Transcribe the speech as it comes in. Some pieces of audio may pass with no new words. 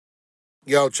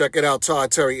Yo, check it out,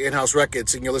 Todd Terry, In-House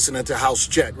Records, and you're listening to House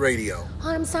Jet Radio.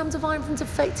 Hi, I'm Sam Divine from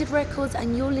Defected Records,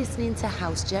 and you're listening to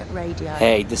House Jet Radio.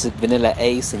 Hey, this is Vanilla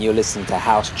Ace, and you're listening to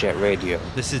House Jet Radio.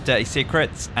 This is Dirty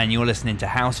Secrets, and you're listening to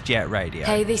House Jet Radio.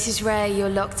 Hey, this is Ray, you're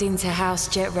locked into House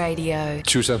Jet Radio.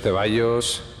 Susan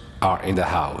Ceballos are in the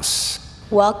house.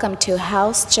 Welcome to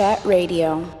House Jet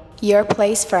Radio, your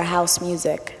place for house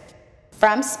music.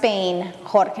 From Spain,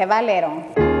 Jorge Valero.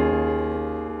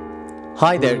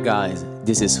 Hi there, guys.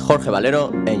 This is Jorge Valero,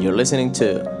 and you're listening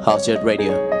to House Jet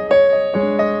Radio.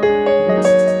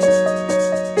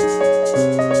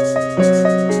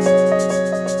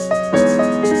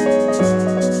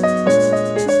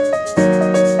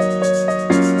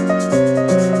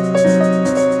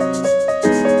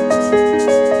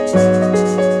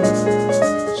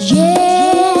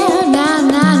 Yeah,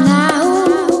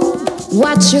 now,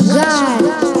 what you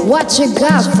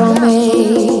got from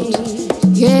me?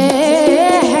 Yeah,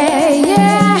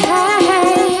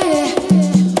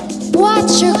 what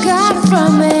you got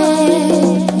from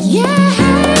me? Yeah.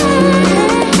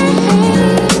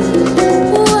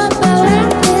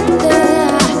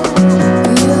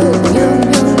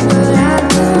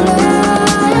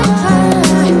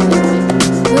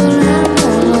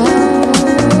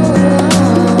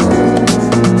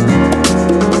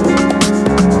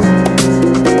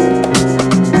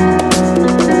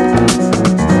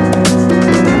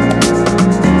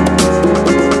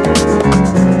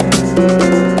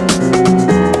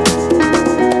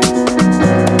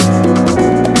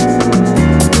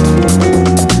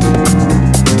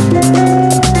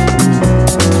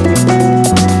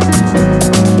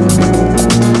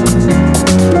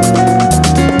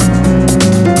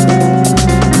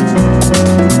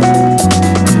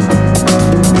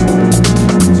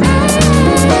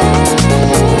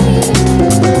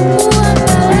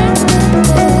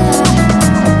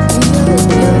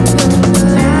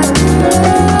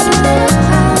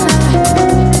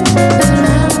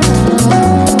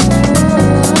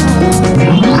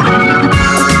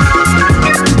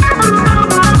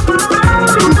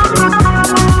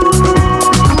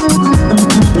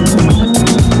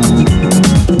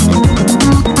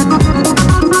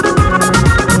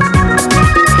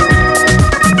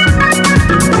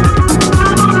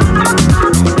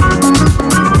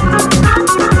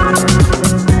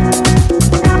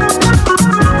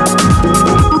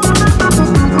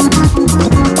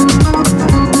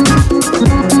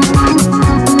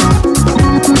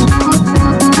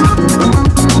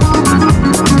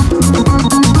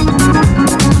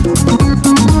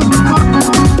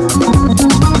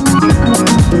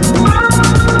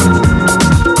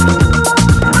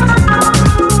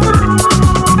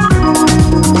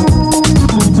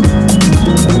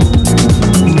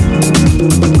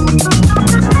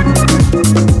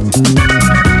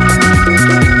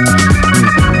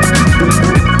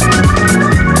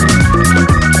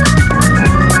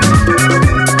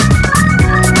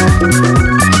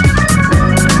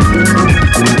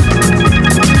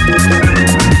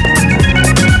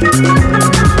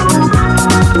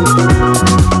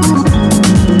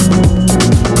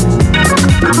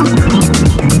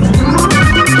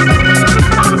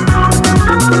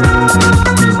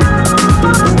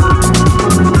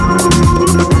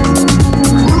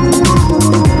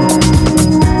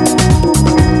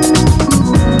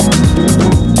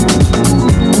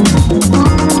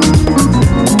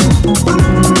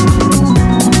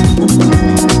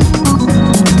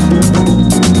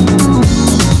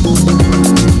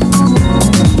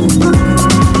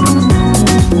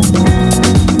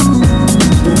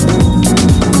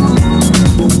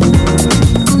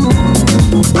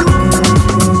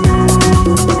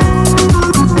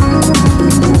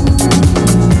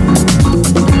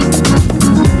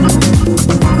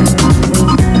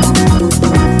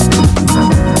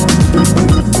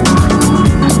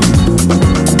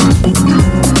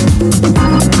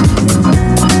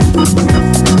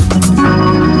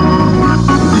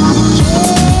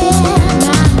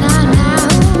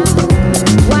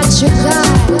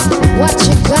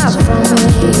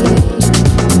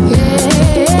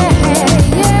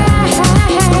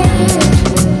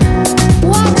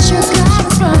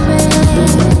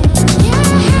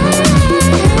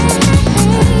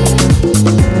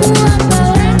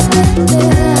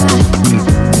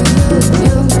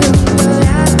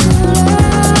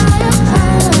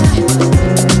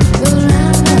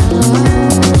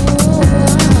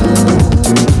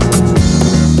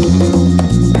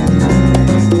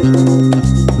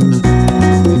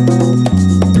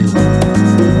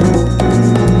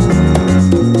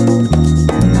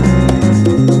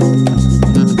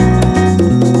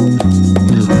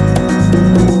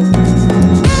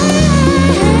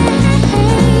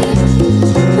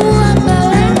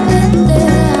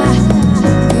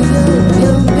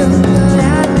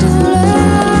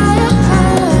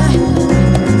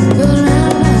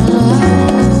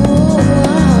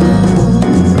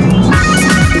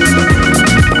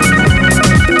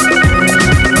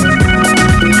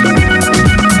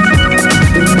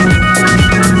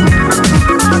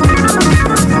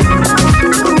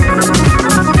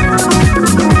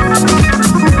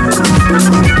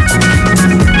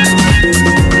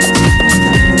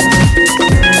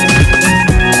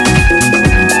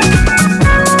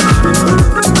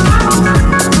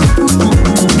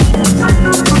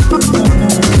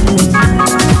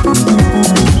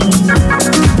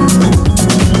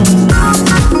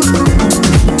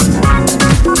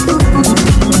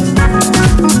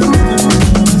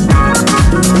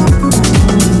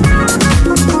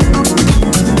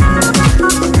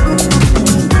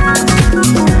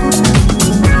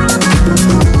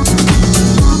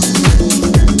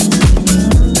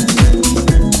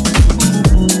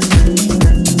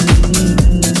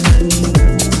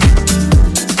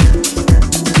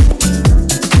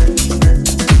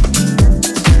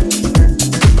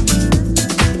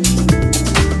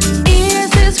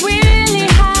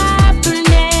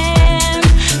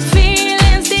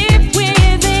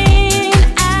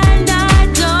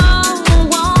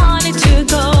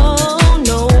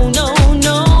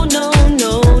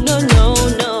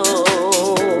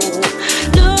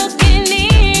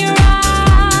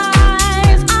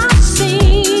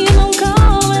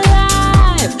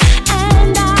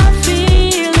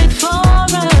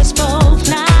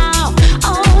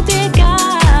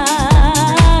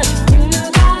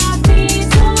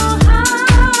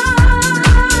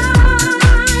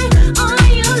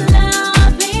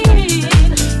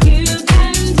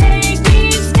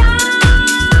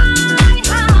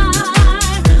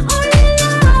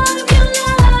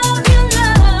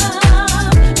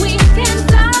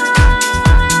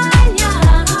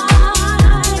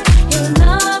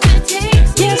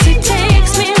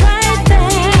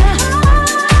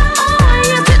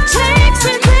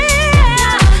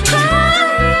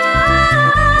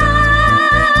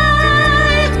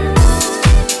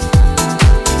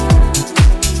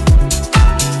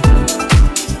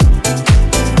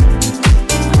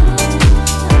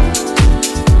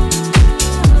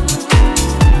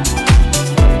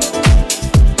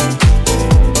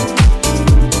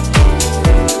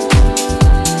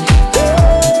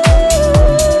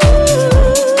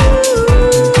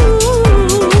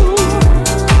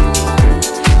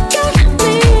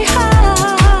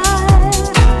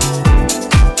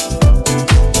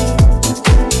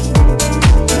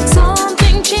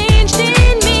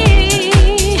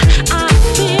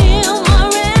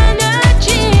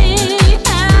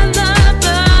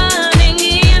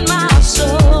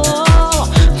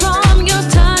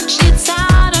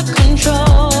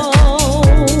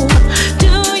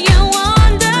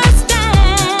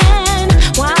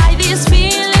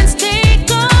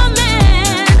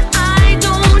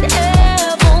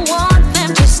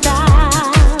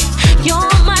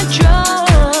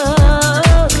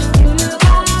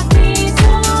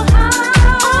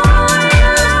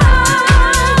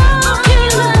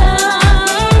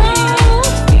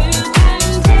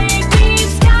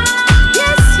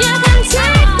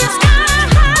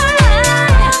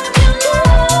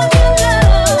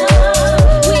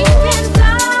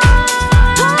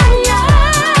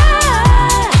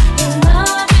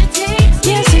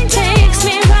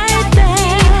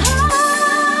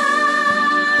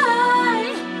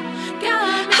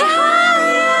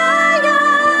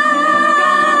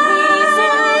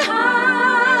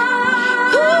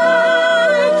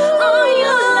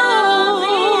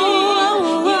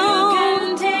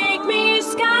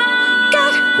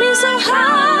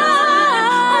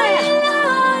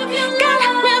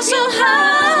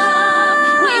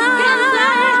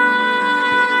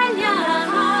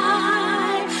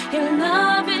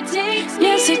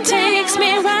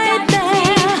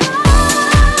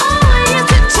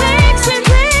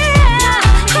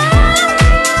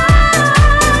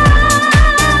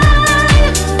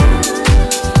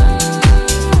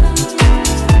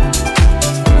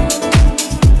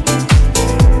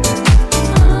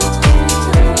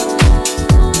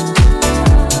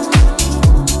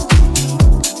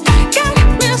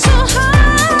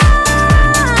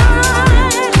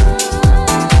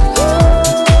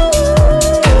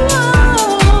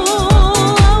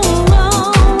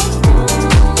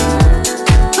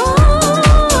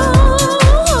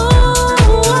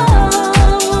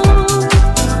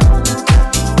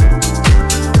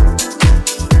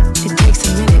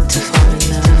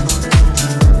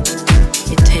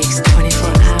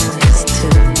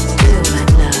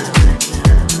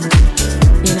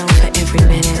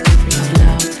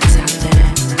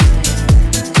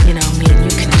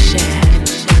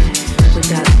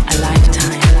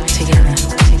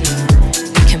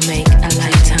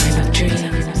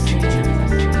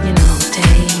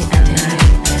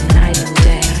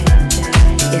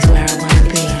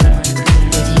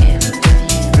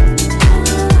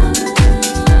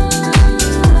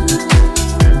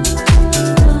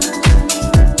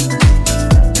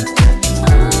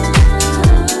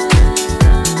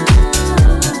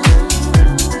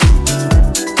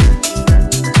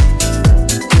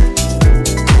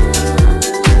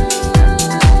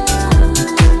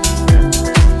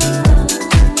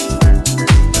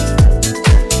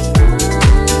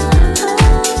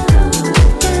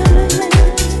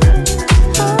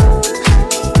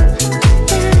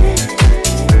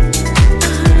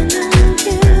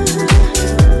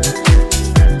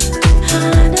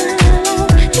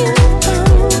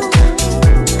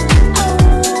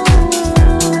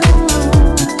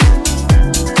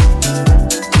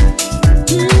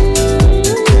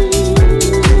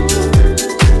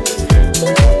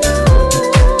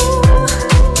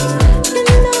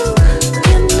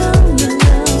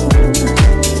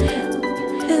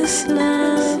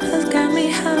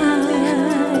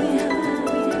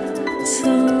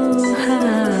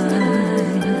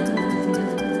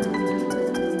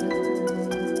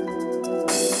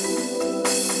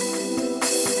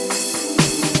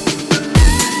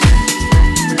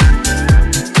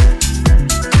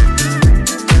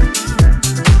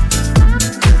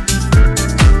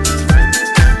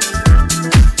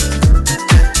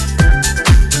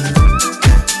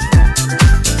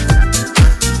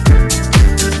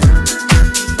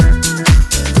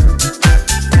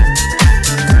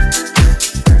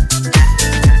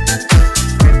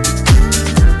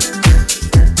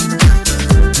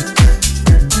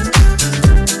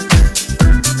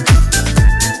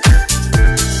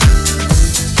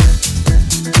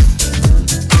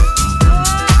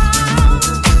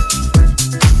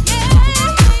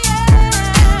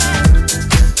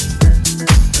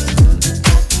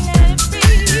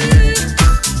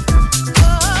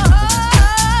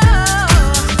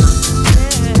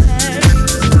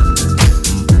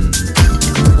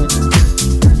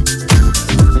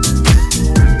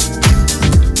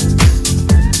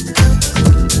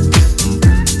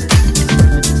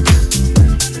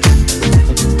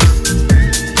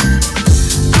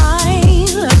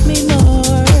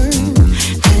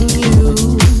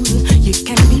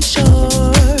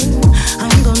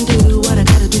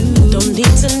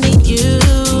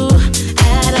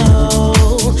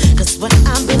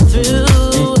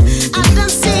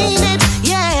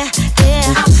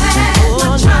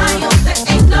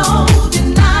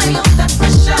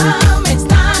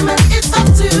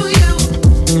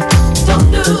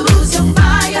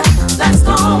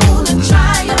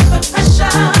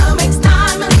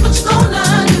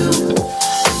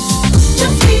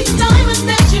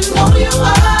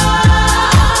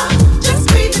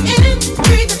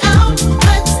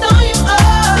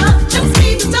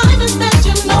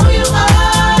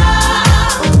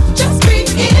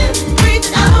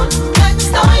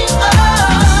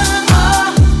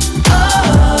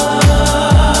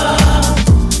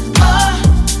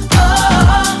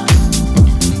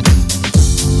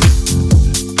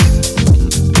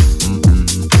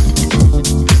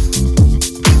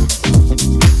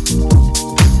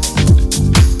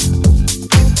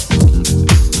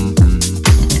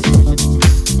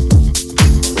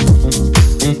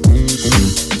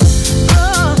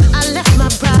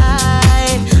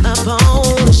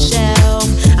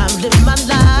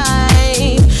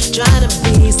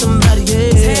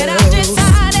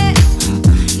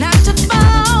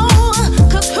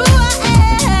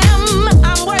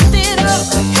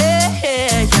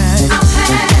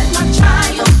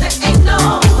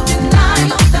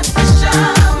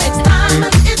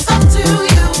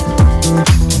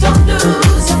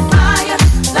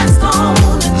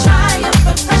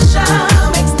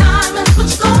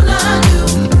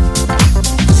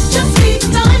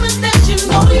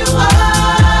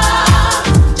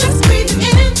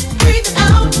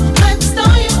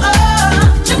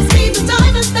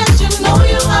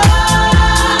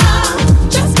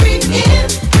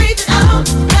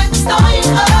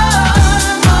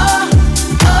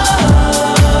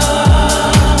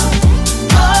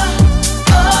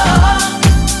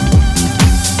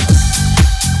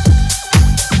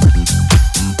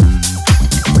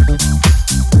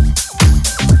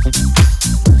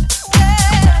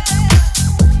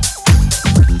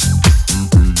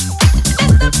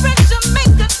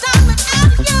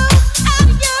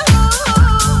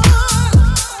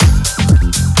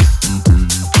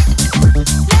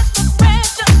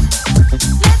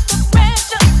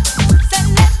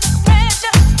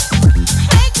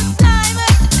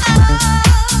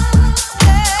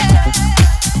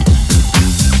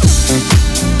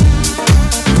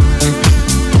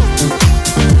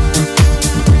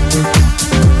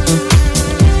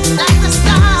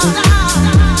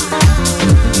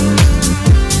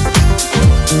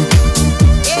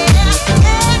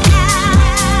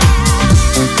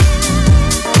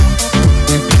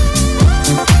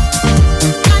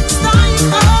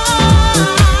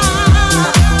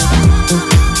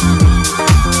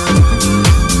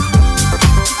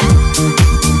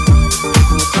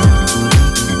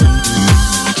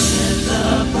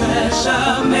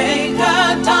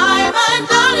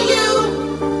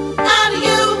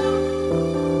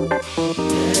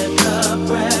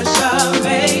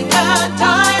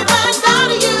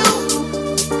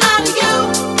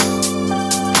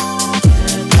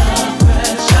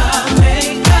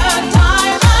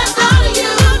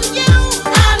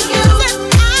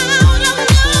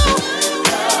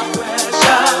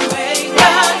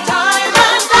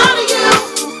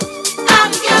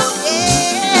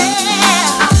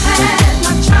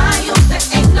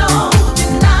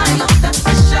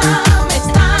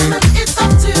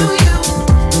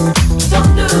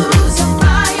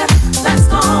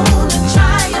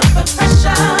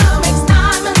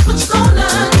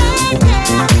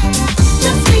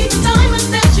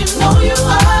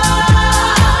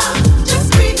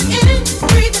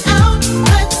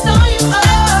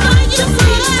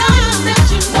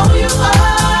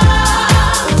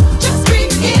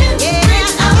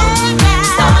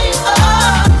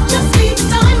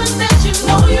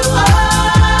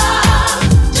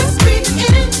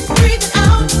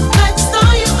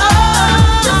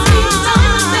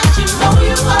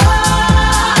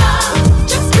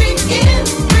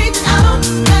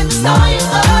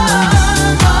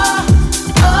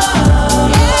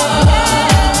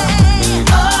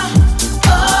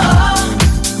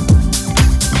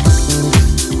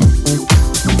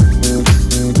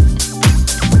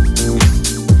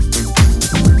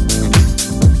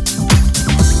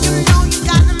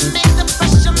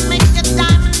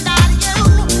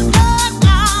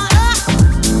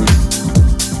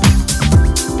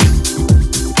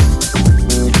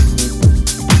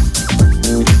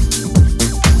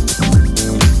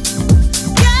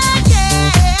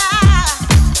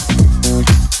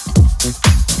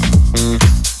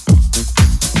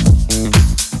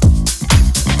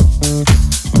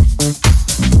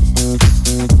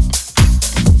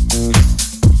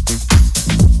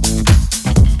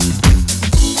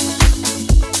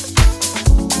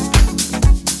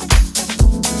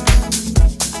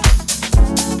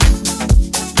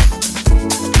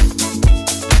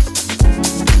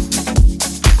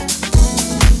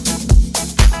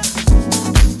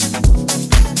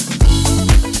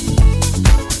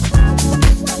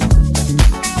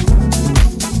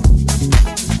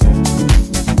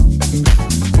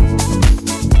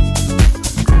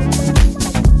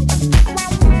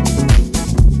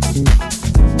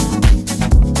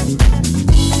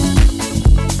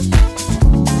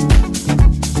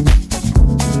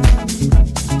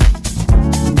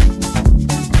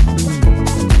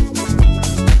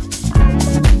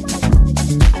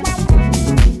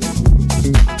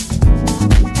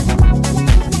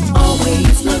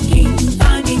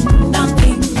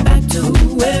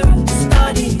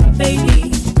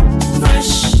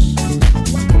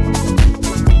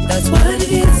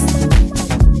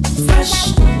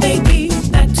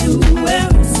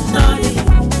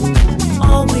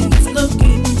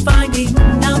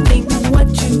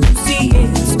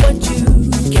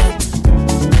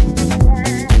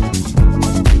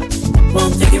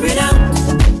 figure it out.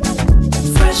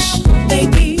 Fresh,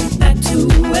 baby, back to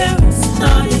where it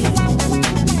started.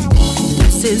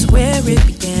 This is where it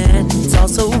began, it's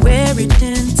also where it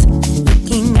ends.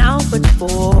 Looking outward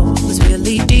for was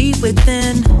really deep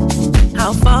within.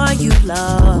 How far you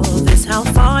love is how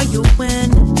far you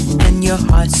win. And your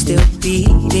heart's still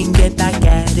beating, get back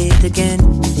at it again.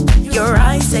 Your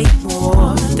eyes say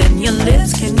more than your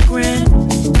lips can grin.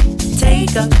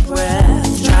 Take a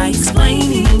breath, try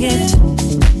explaining it.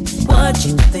 What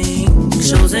you think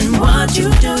shows in what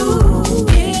you do.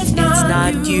 It's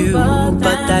not you,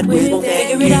 but that we'll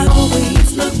figure it out.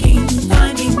 Always looking,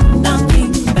 finding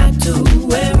nothing. Back to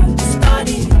where it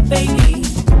started, baby.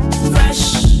 Fresh,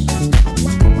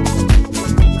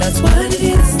 that's what it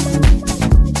is.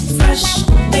 Fresh,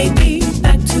 baby,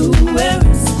 back to where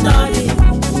it started.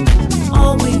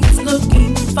 Always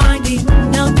looking, finding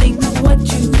nothing. What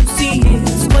you see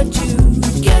is what you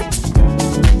get.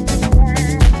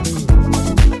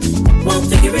 Won't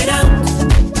figure it out.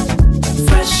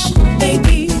 Fresh,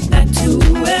 baby, back to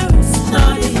where it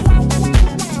started.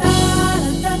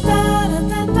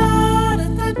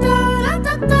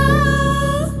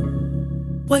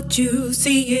 What you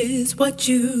see is what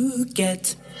you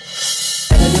get.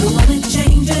 A little moment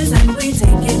changes and we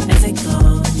take it as it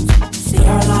comes. See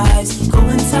our lives go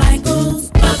in cycles,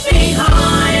 but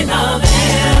behind the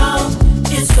veil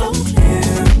is so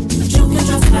clear. But you can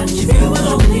trust that your view will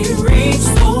only reach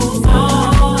so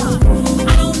far.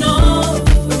 I don't know,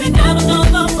 but we never know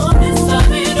the fullness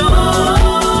of it all.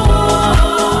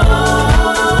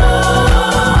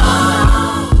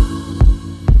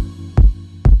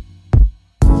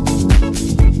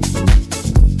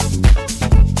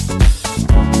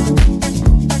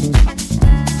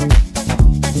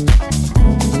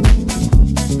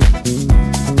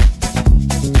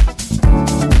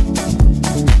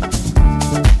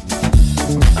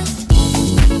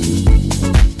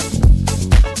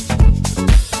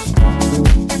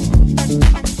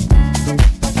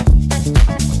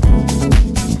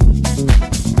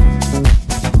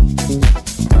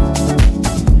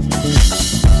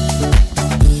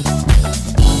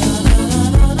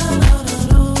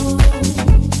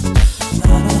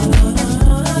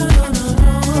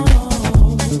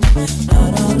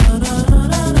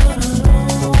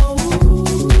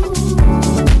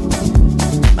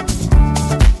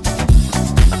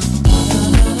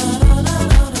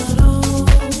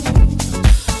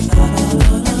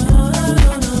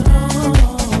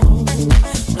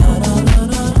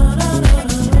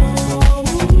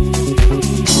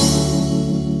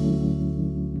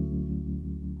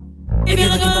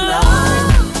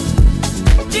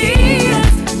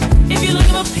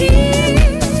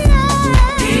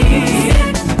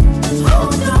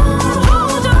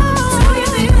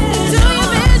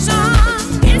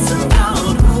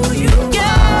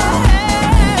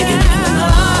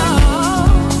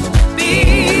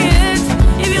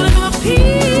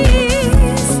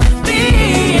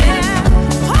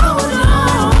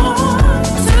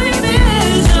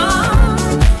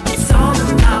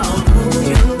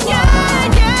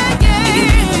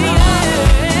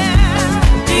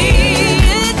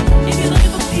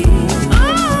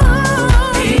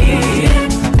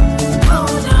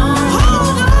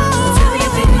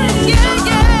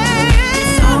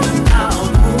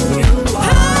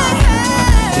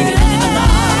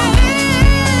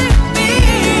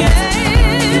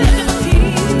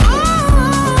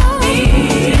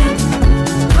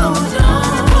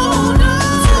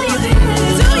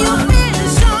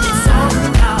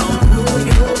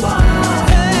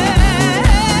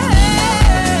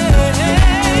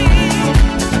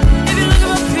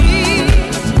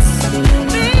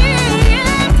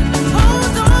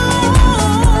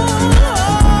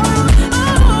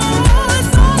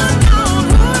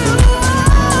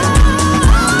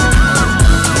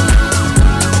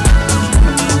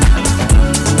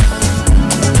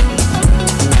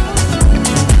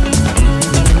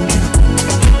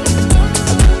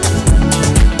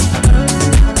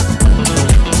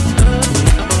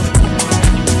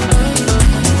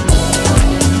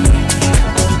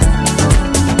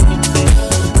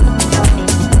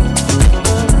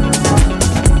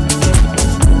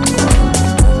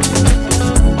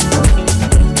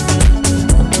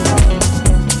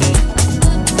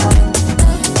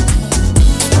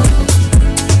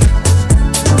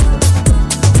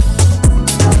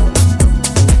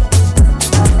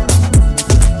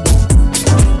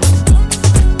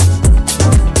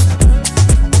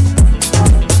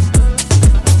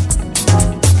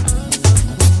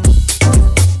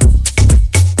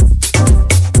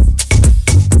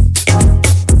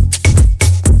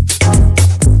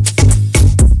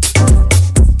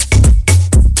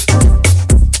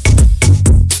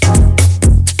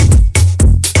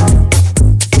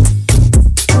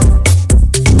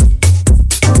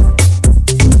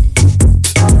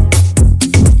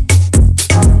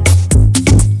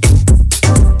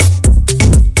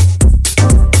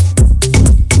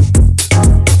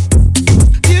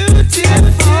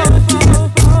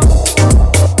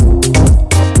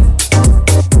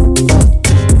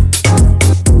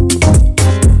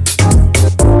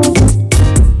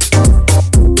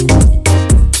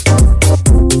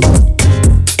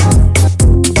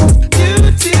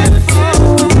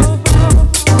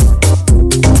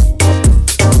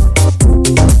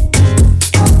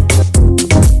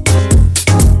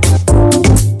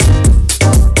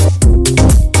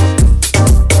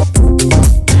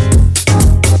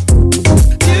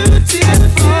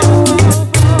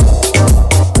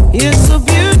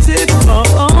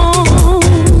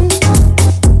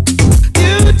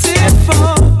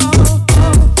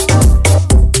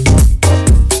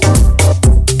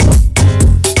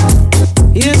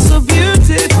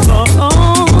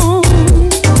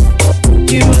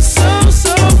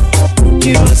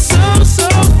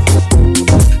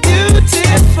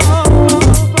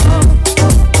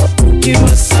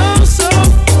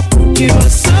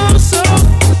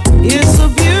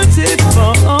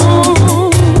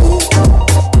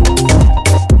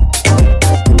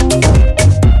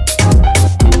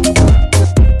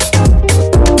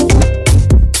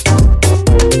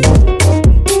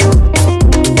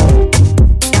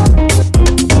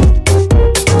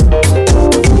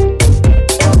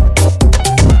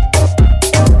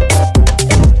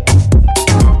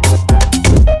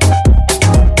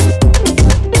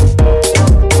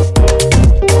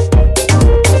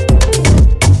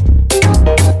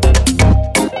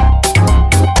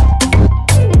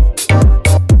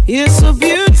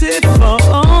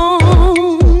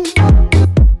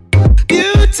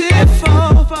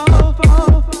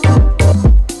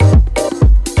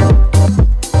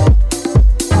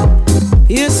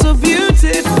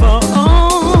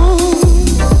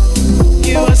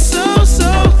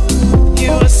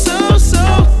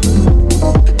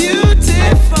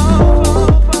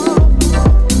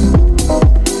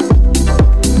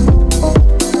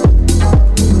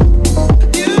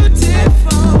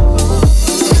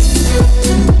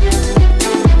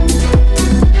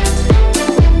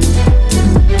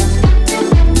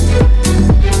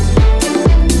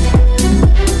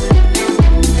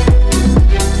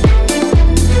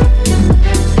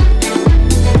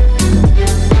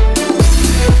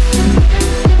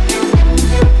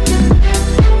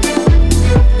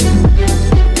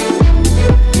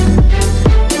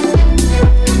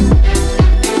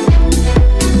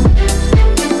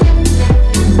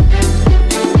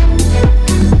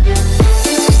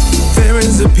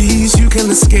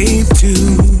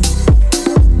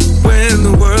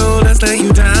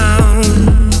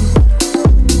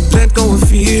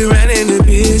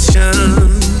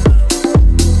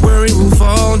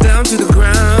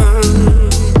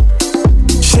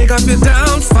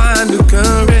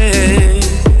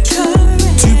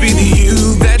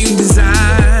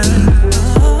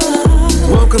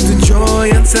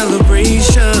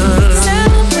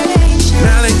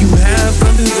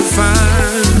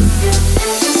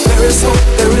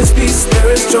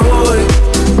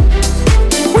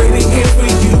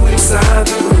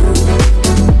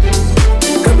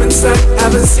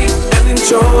 have a seat and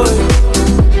enjoy.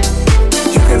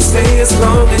 You can stay as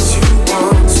long as you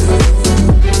want to.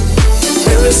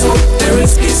 There is hope, there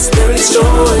is peace, there is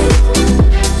joy,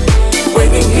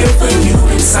 waiting here for you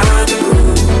inside the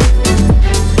room.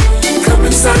 Come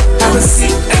inside, have a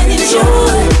seat and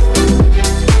enjoy.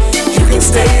 You can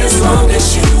stay as long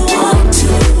as you want to.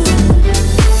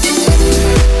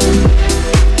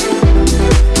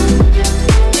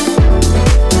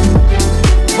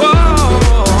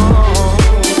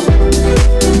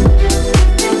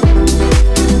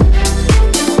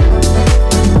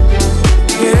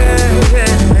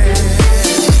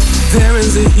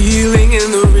 Healing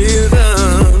in the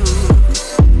rhythm,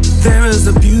 there is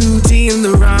a beauty in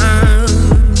the rhyme,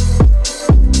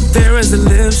 there is a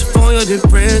lift for your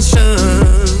depression,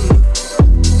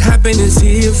 happiness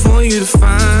here for you to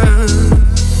find.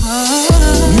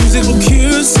 Music will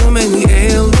cure so many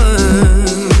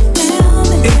ailments,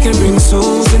 it can bring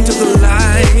souls into the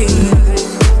light,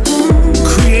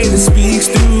 creator speaks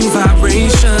through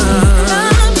vibration,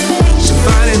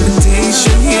 divine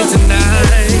invitation here tonight.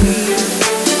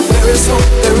 There is hope,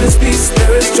 there is peace,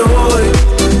 there is joy,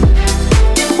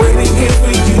 waiting here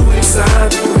for you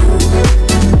inside the room.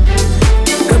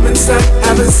 Come inside,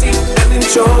 have a seat and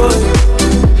enjoy.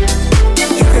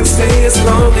 You can stay as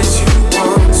long as you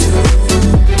want to.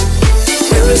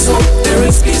 There is hope, there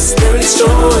is peace, there is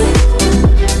joy,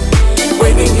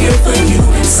 waiting here for you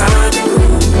inside the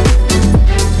room.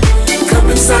 Come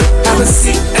inside, have a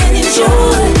seat and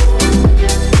enjoy.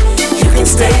 You can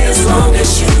stay as long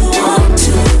as you want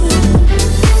to.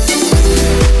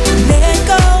 Let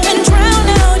go and drown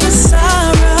out your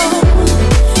sorrow.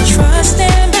 Trust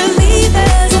and believe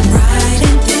there's a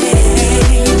brighter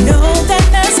day. Know that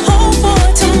there's hope for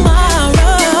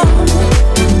tomorrow.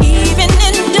 Even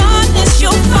in darkness,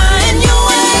 you'll find your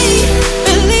way.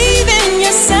 Believe in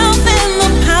yourself and the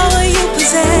power you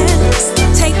possess.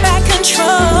 Take back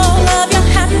control of your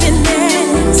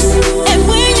happiness. And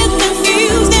when you're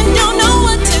confused and don't know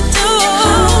what to do,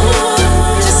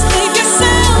 just leave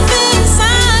yourself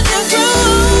inside the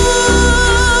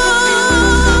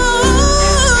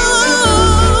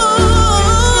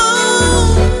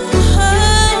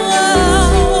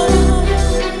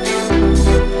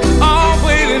all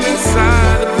waiting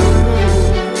inside the room.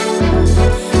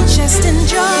 Just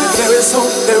enjoy. There is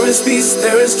hope, there is peace,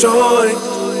 there is joy,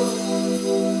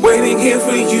 waiting here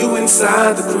for you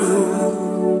inside the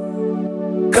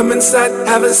groove. Come inside,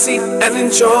 have a seat and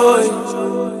enjoy.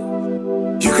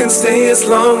 You can stay as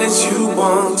long as you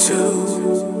want to.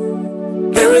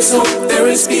 There is hope, there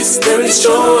is peace, there is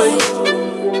joy,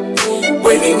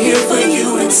 waiting here for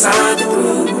you inside the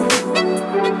room.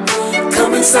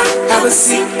 Come inside, have a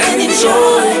seat and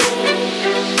enjoy.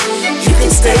 You can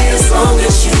stay as long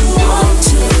as you want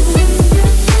to.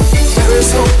 There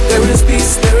is hope, there is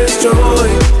peace, there is joy,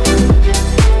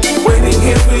 waiting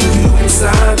here for you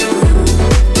inside the room.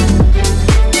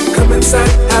 Come inside,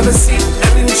 have a seat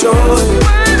and enjoy.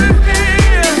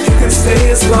 You can stay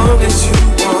as long as you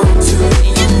want to.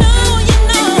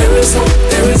 There is hope,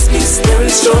 there is peace, there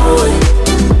is joy,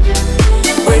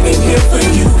 waiting here for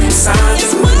you inside the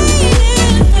room.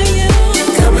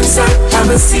 Come inside, have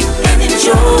a seat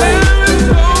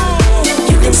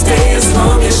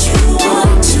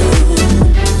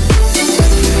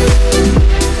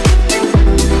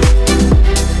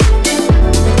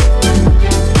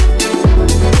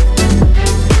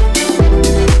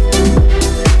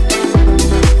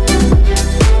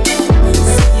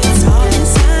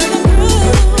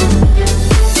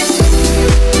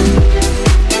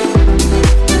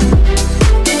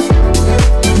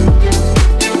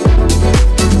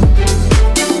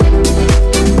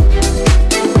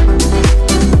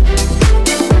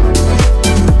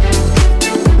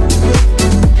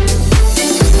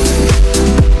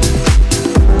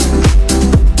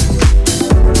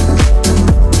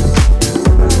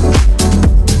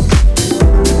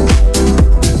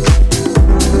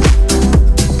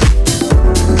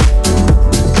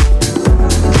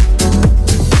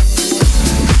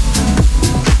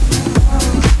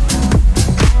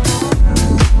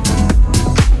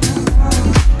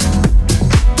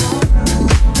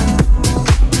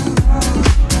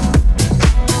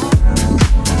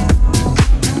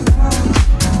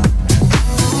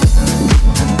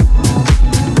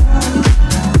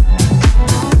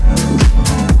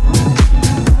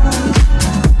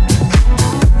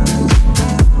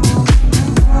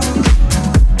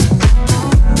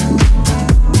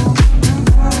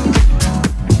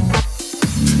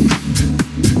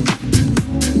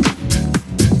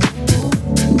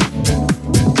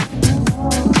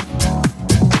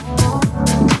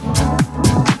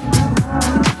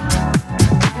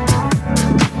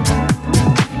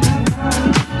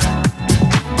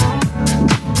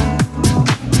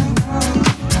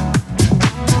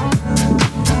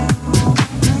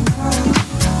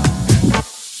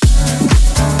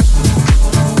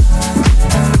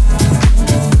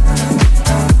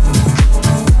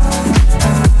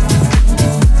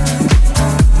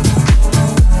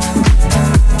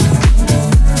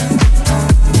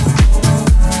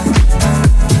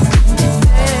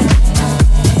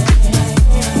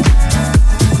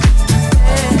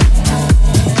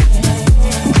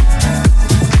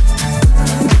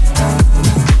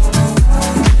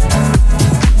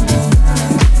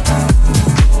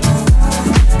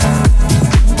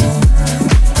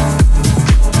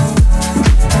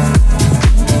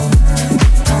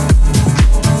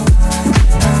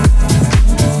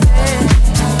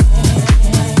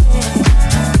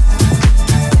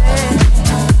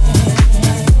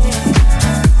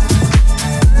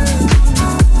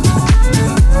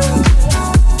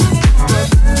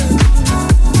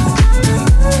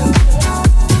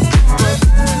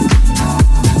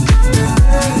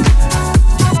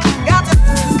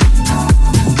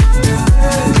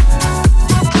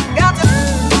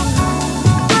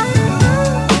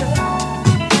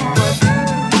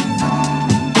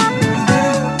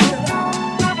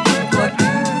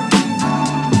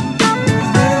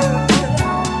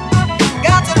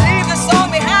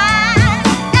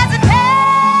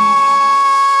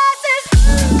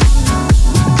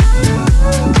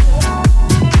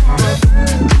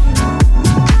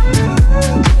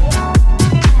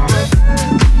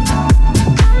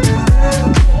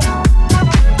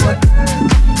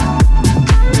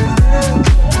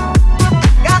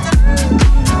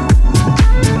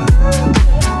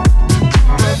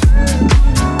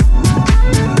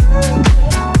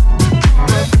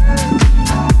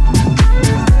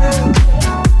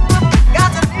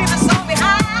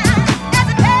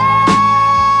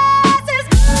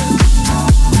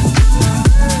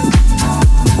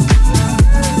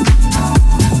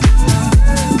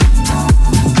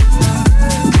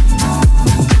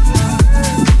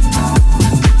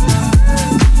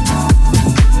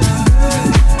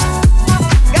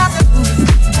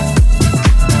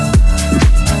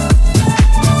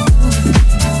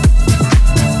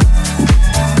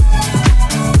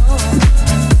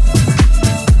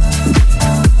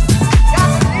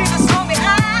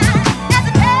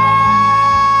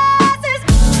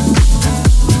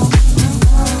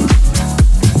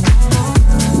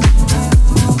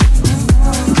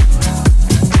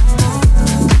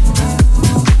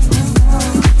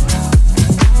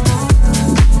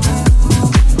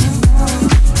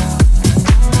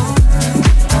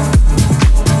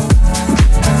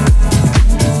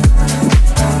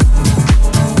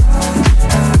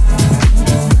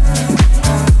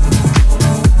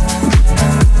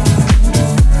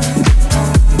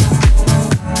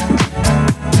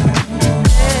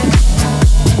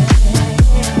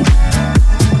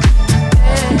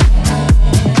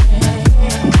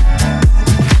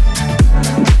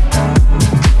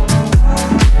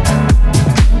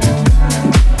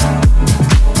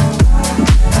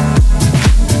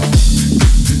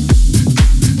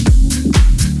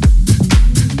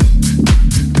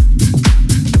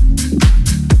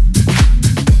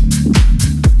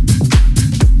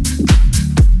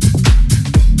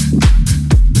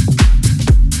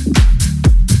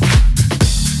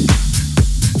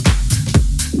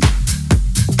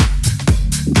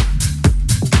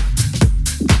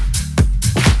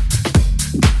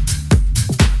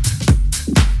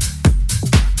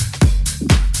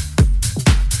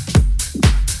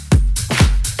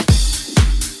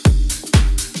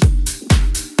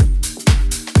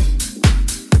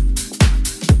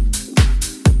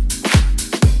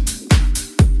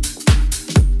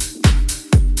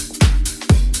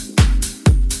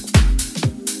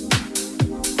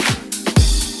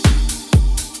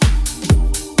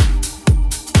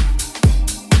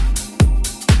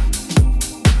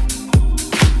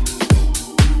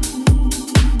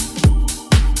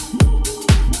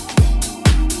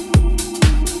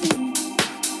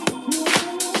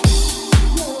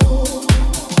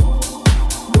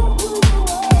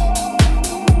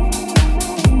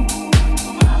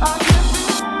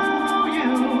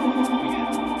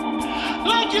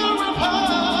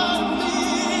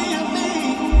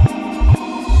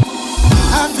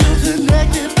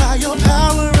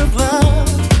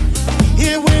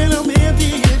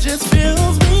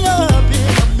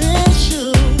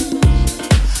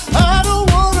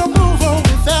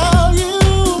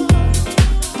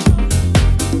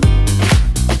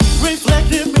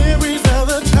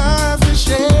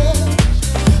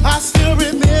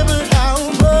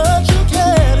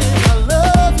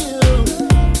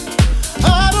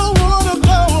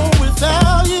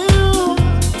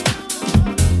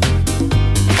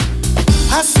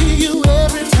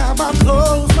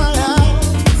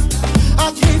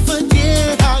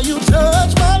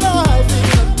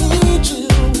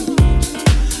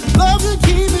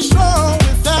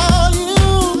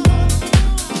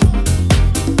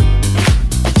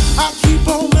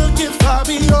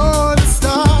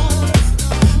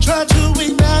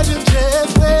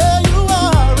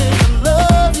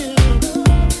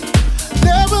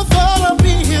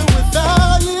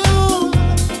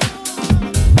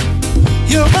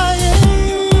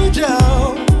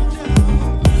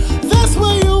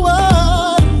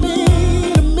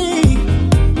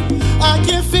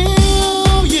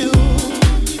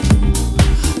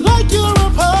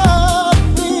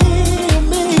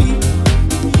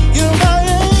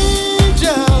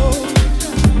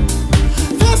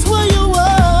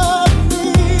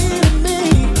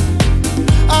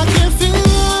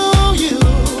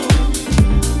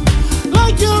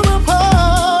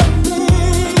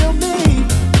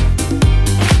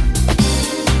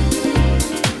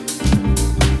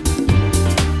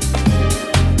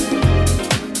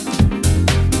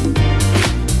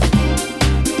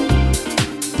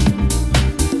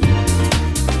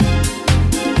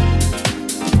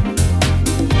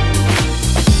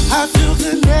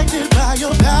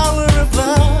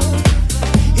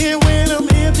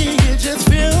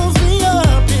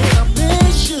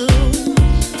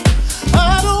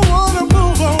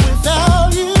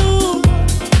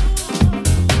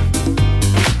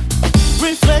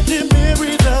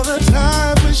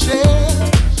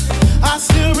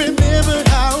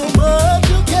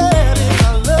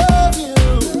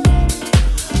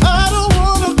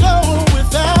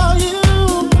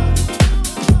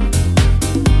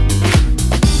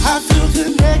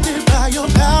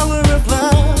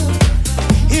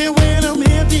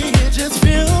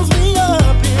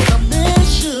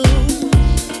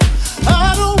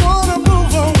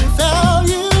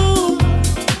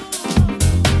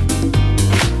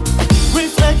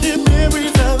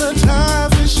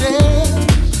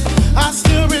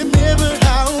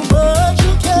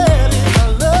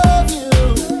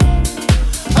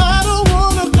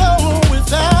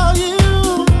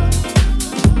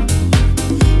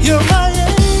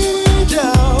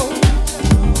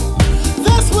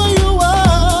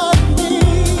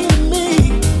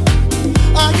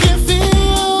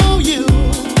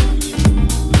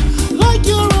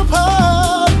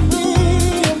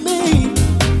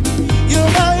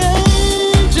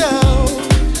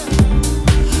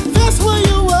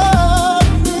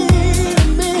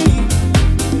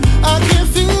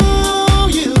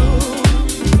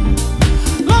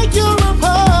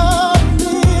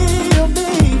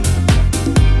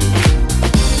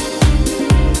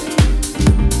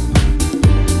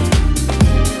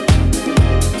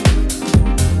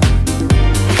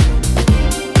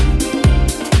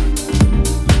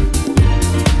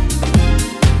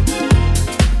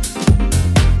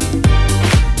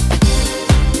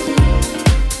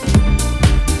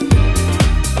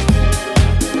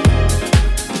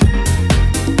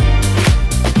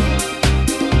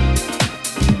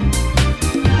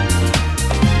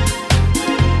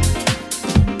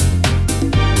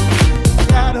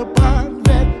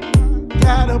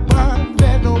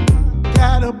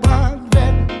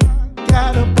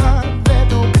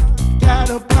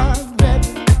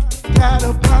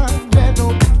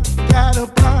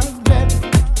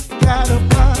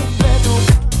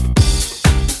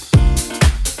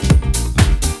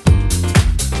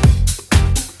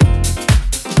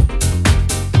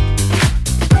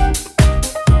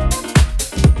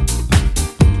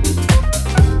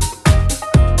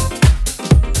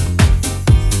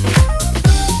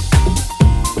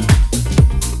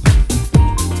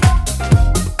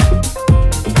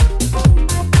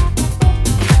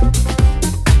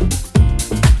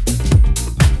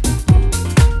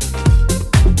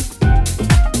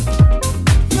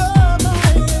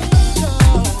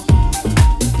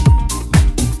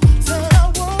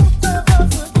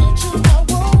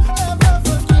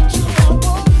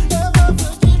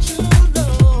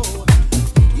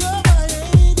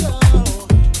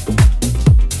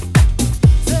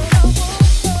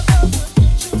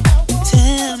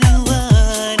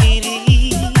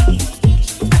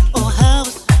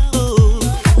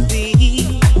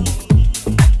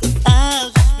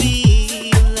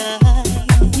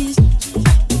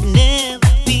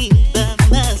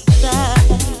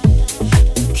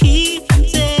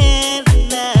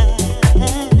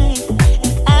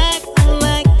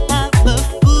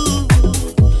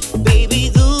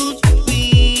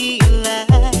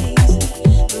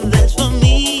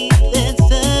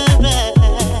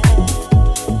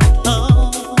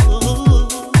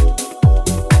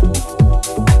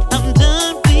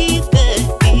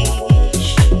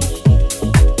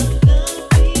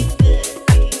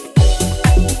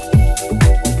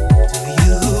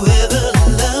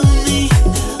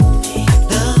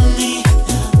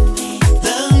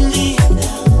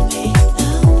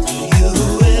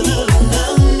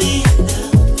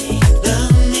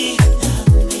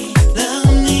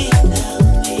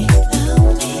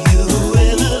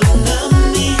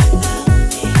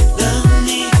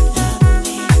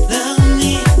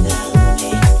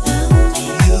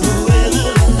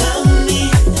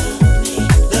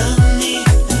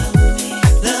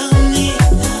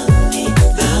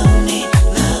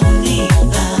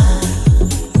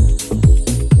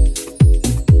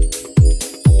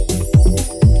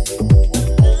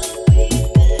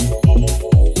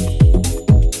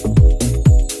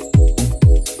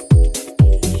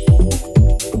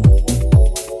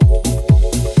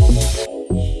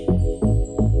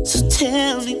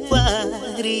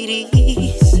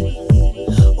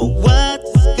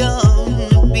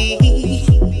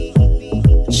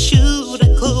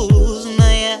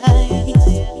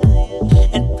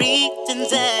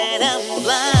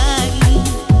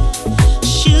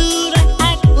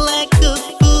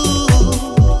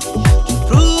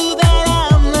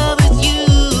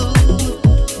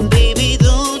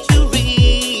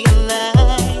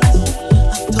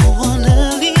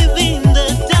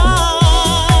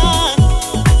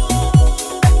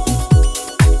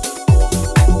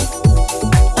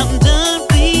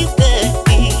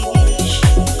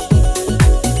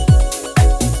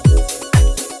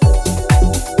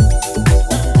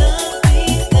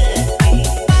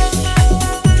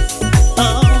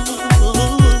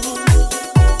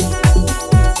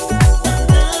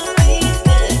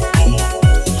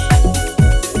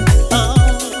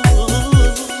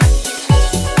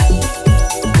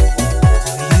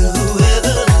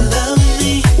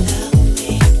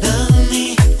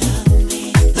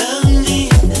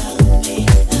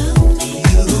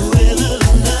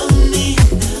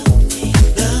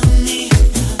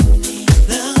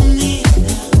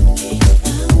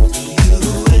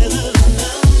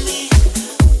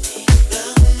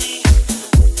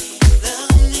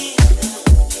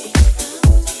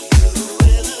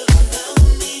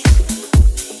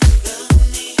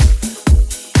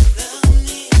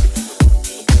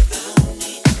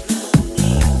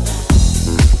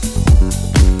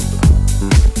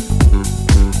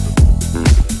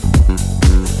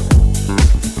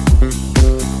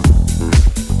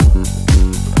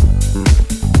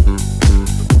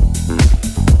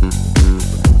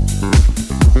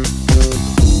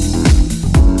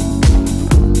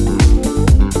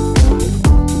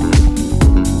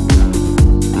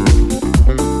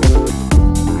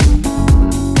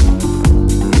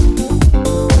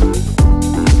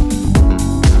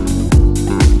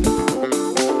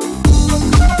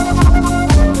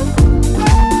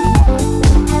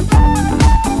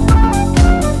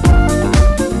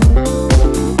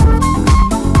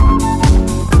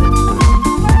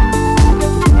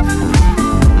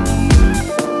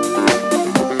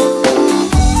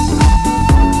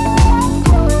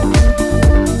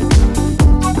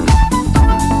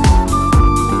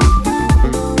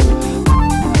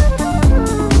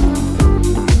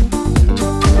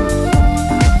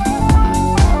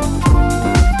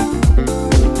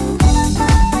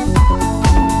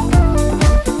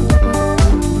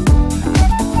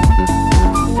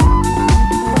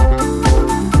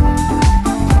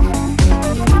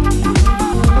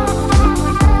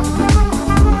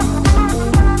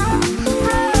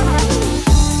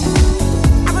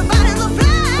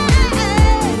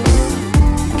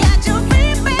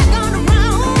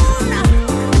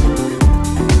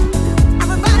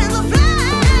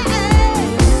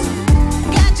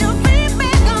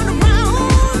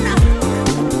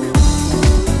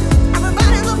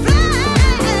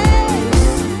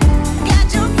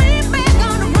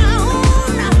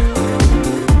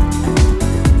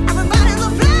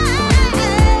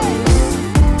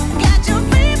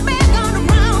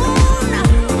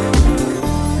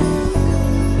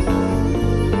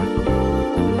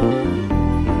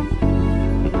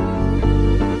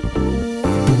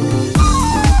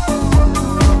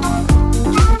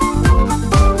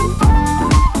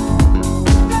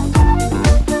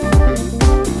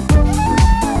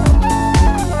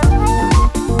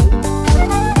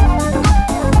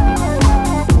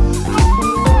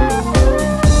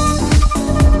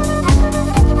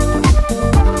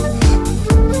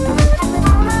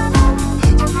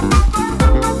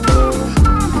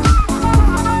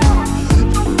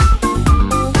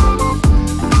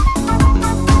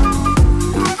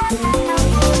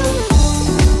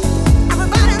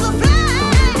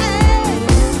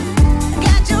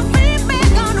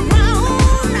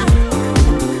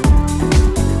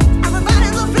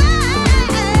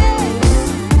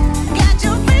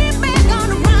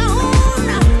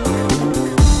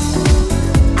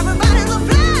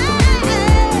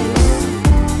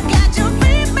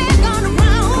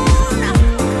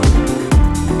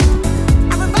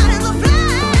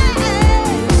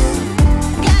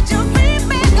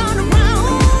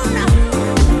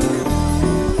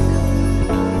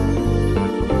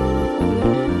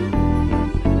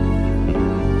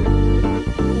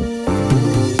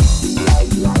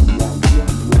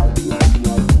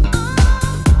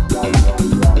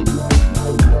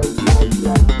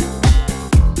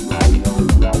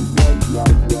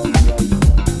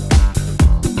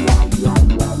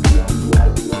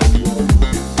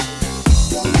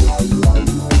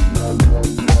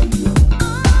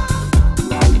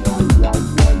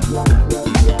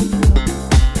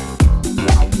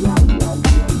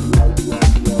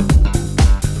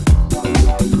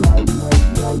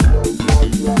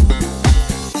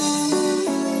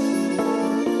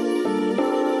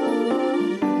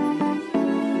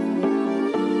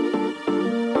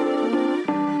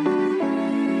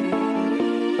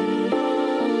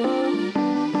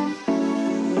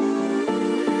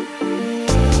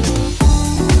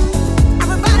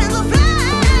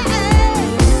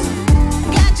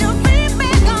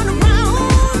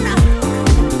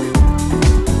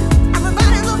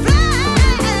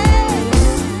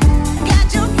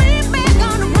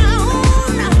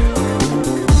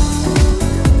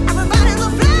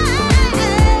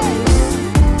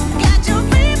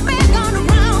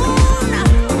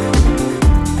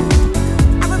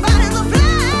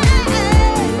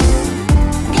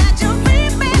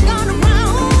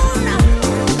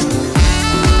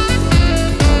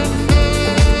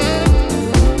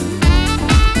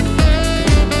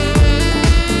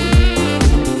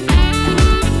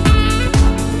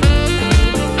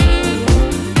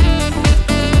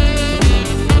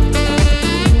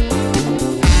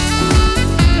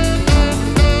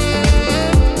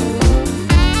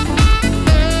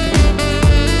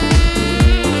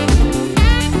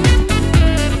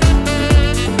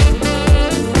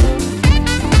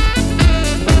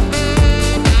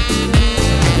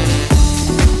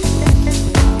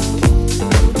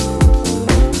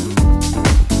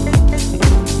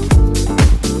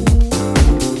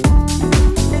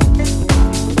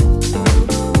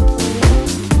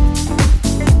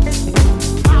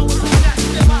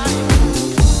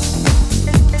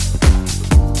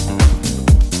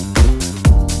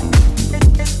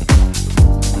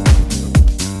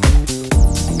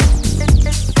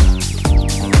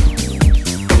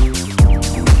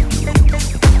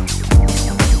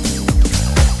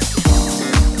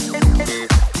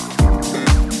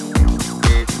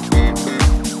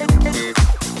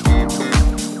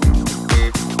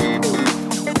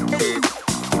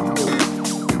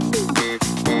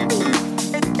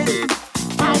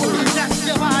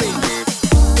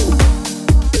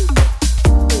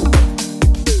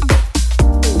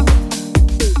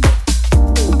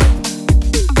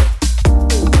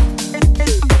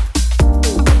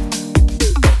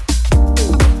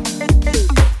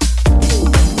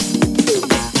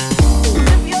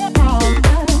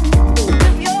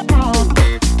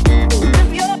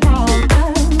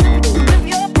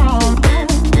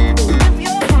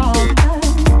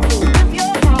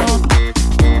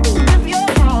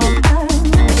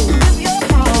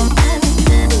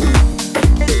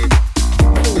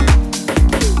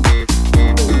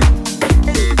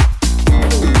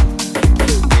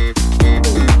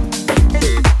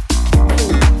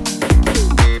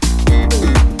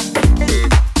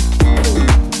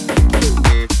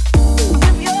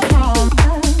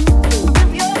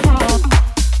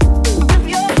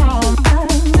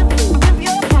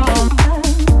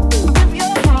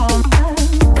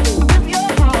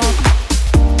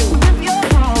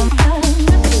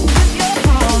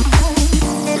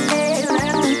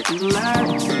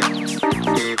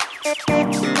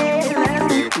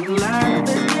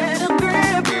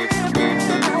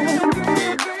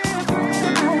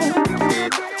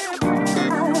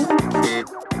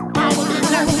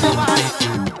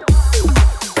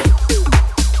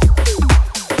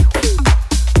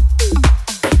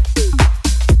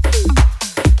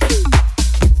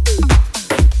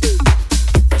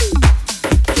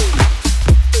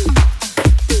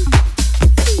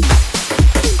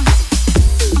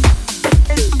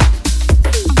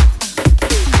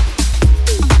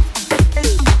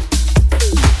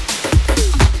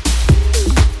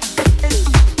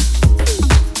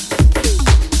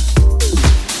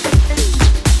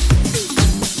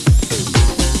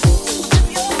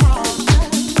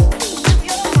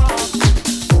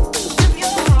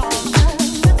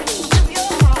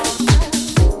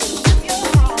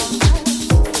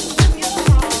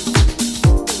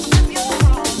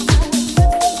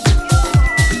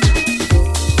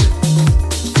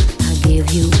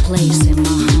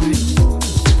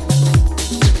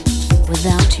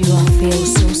Without you, I feel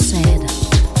so sad.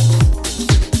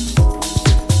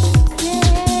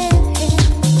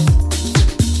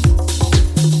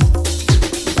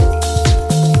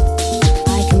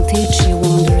 I can teach you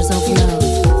wonders of love.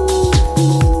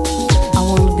 I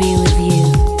want to be with you.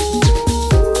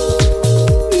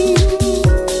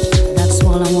 That's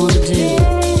what I want to do.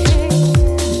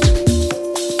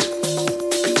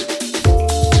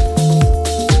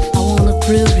 I want to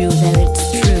prove you that it's